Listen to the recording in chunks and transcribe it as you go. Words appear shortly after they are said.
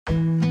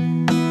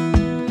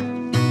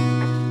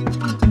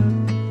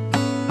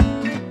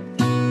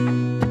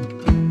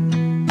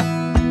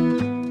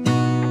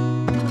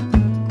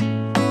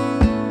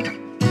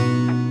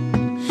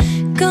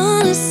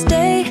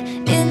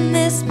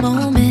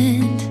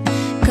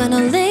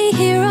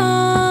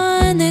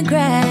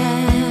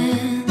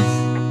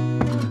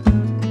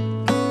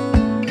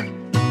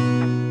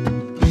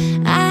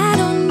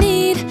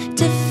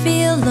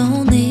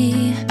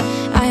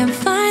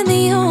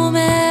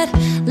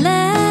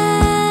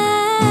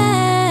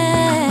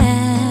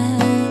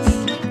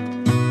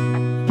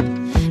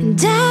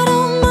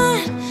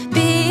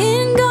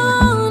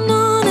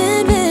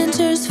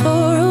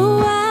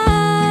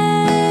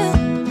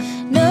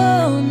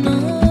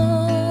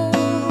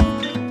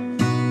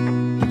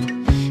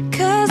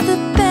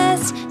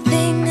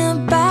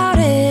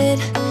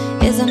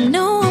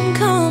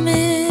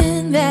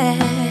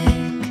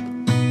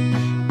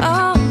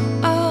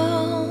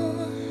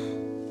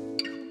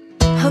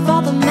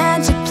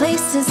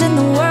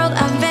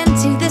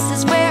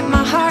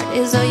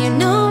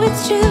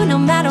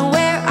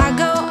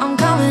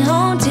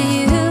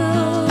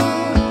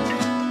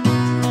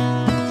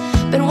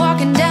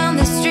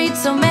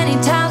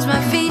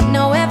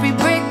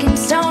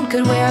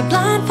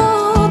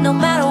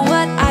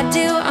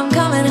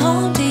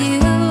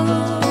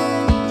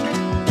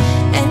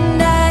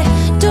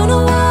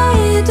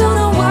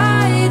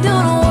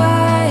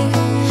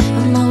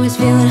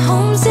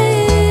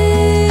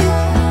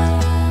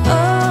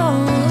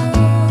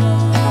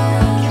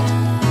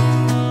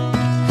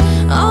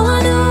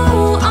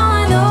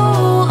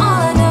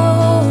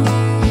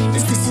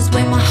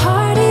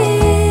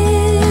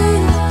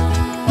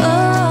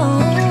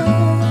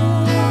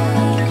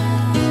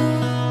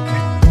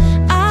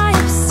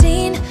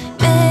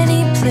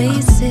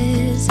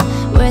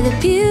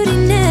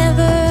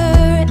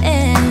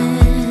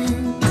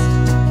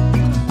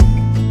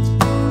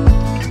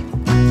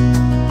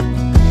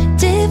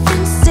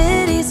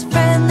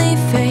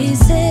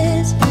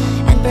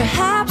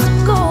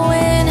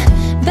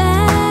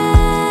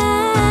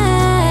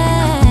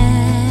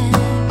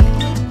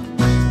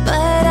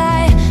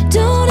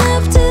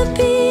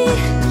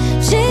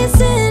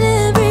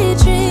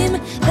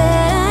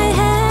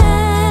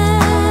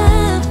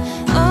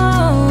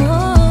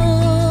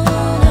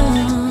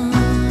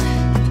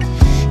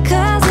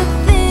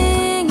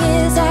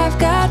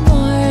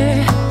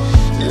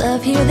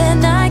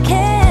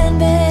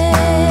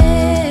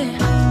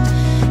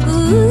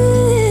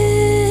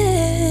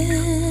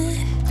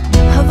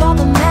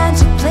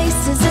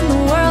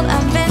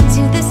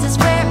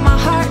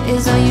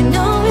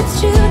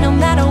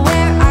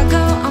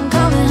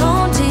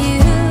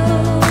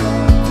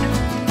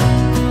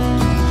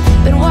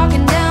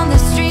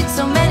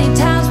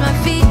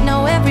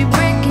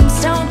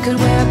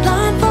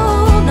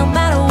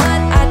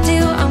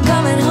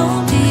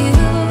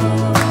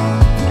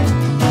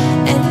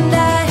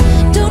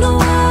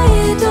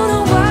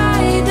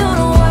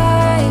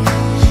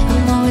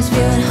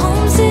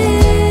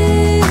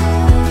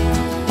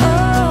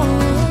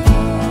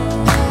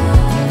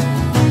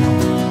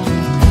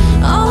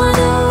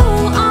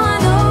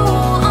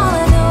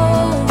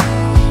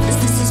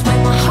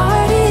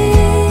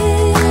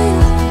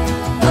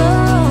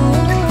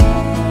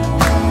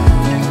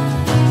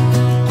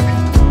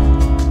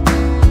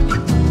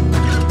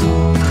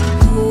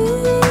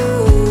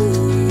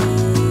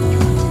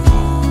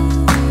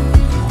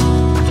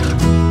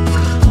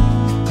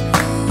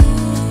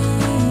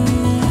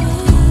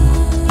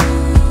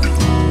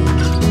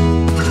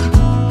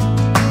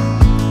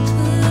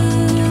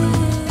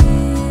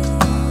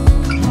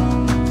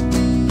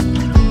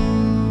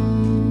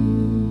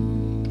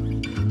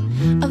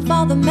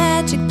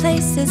magic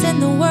places in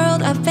the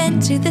world I've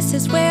been to. This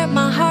is where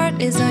my heart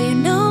is. Oh, you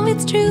know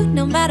it's true.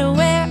 No matter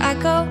where I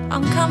go,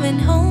 I'm coming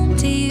home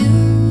to you.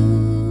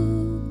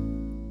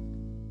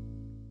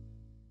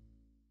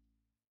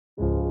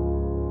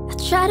 I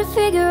try to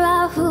figure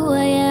out who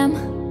I am.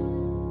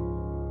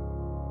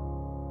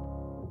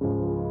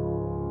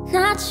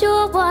 Not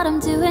sure what I'm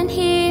doing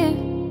here,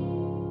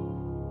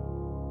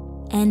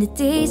 and the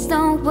days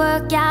don't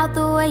work out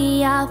the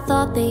way I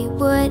thought they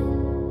would.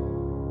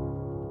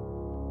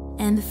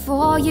 And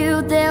before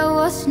you there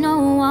was no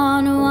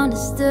one who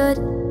understood.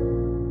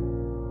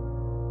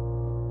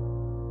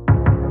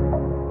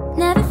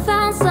 Never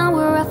found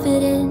somewhere I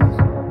fit in.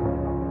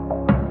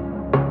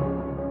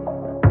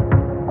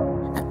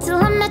 Until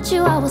I met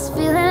you I was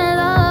feeling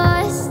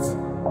lost.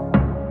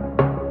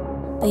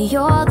 But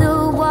you're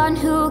the one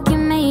who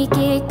can make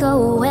it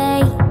go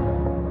away.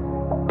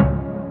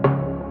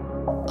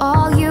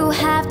 All you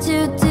have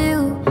to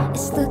do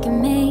is look at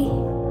me.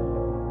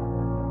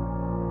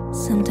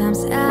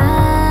 Sometimes I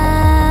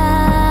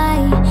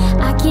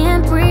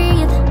can't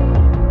breathe,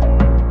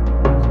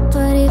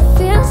 but it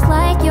feels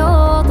like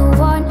you're the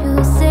one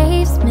who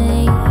saves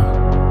me.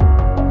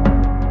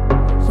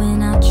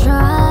 When I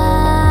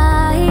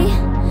try,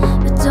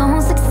 but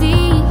don't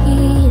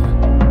succeed.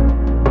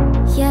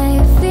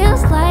 Yeah, it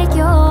feels like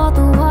you're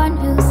the one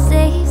who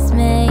saves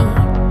me.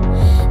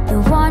 The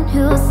one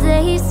who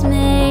saves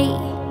me.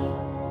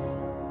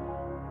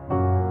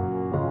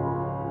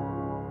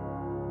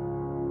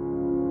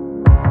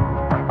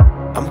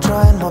 I'm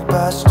trying my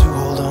best to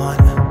hold on.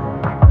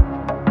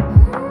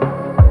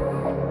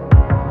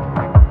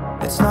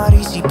 It's not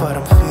easy, but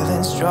I'm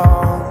feeling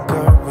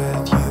stronger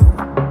with you.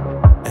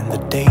 And the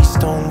days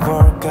don't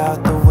work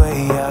out the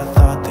way I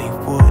thought they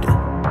would.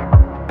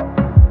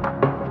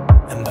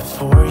 And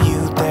before you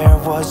there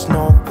was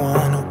no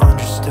one who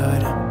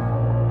understood.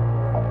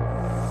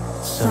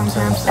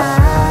 Sometimes I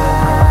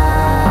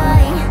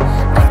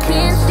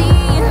can't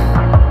see,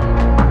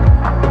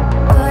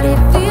 but it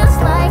feels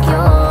like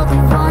you're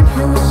the one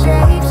who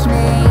saves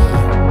me.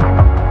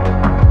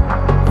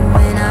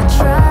 When I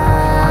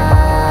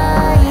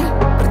try,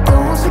 but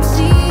don't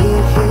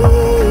succeed.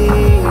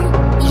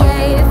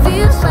 Yeah, it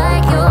feels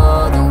like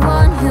you're the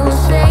one who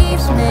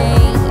saves me.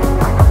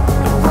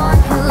 The one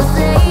who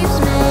saves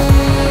me.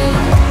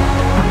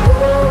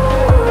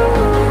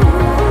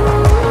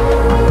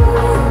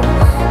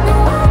 No,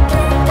 I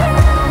can't get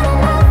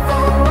enough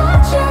of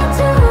what you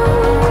do.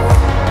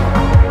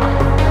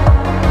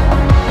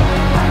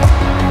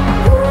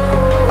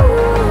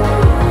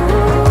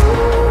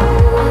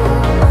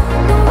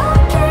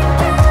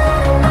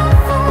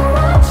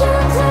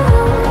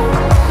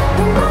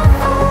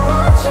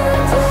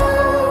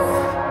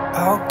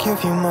 I'll give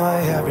you my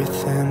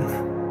everything.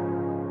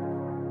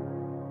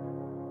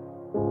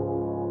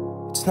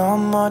 It's not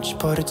much,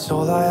 but it's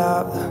all I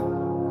have.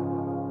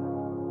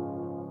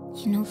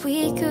 You know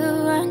we could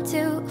run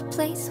to a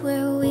place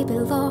where we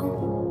belong,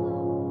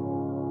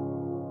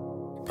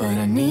 but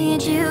I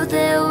need you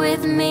there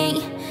with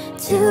me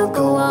to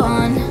go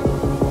on.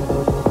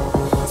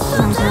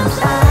 Sometimes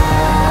I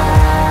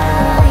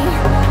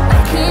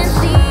can't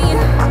see,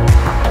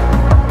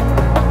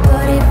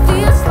 but it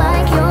feels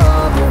like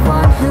you're the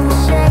one who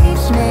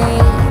saves me.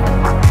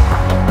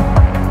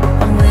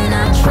 When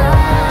I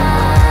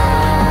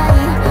try,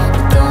 but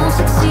don't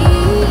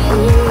succeed.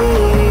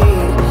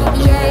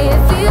 Yeah,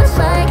 it feels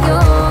like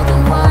you're the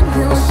one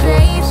who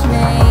saves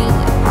me.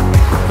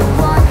 The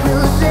one who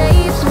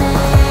saves me.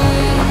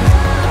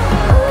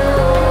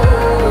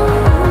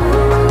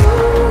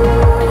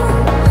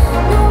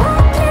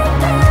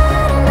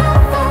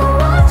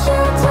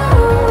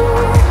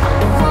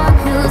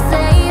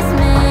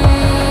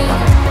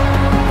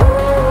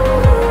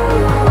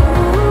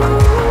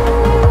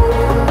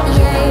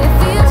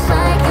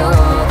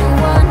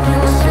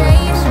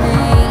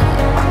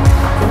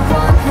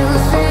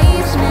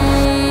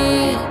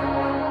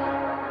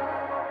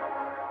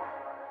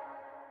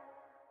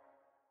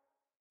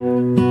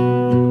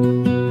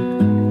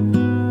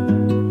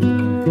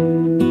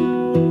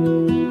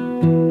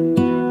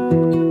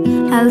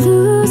 I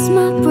lose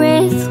my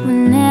breath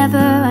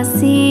whenever I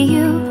see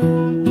you.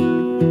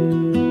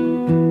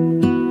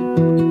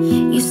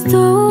 You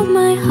stole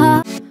my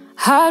heart.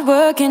 Hard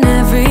working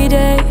every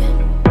day.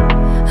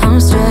 I'm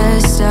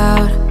stressed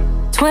out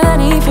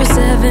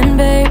 24/7,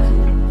 babe.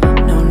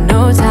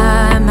 No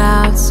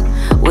timeouts.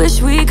 Wish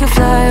we could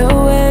fly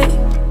away.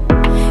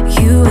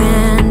 You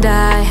and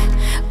I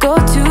go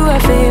to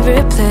our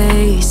favorite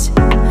place.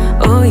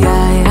 Oh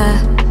yeah, yeah.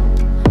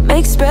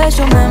 Make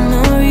special memories.